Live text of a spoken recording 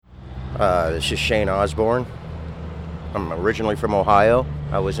This is Shane Osborne. I'm originally from Ohio.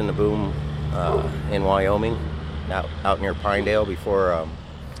 I was in the boom in Wyoming, out near Pinedale before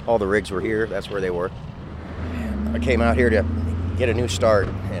all the rigs were here. That's where they were. I came out here to get a new start,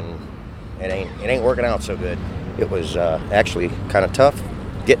 and it ain't working out so good. It was actually kind of tough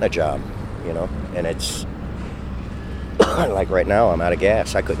getting a job, and it's like right now I'm out of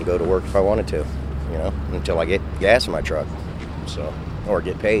gas. I couldn't go to work if I wanted to, until I get gas in my truck, or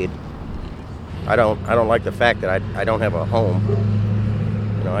get paid. I don't like the fact that I don't have a home.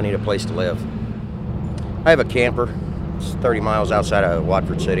 I need a place to live. I have a camper. It's 30 miles outside of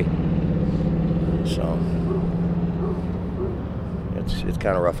Watford City. So it's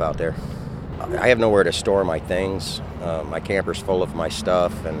kind of rough out there. I have nowhere to store my things. My camper's full of my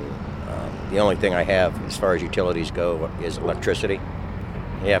stuff, and the only thing I have as far as utilities go is electricity.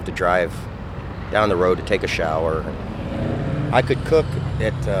 You have to drive down the road to take a shower. I could cook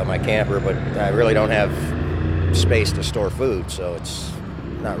at my camper, but I really don't have space to store food, so it's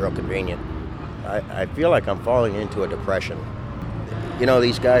not real convenient. I feel like I'm falling into a depression.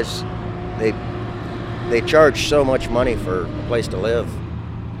 These guys, they charge so much money for a place to live.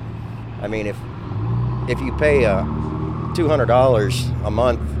 I mean, if you pay $200 a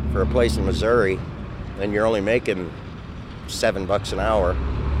month for a place in Missouri, and you're only making $7 an hour,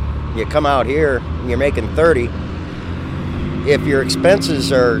 you come out here and you're making 30. If your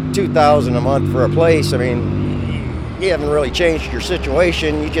expenses are $2,000 a month for a place, I mean, you haven't really changed your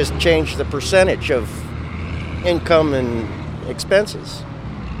situation. You just changed the percentage of income and expenses.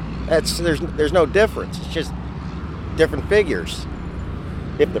 There's no difference. It's just different figures.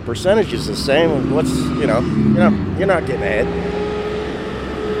 If the percentage is the same, you're not getting ahead.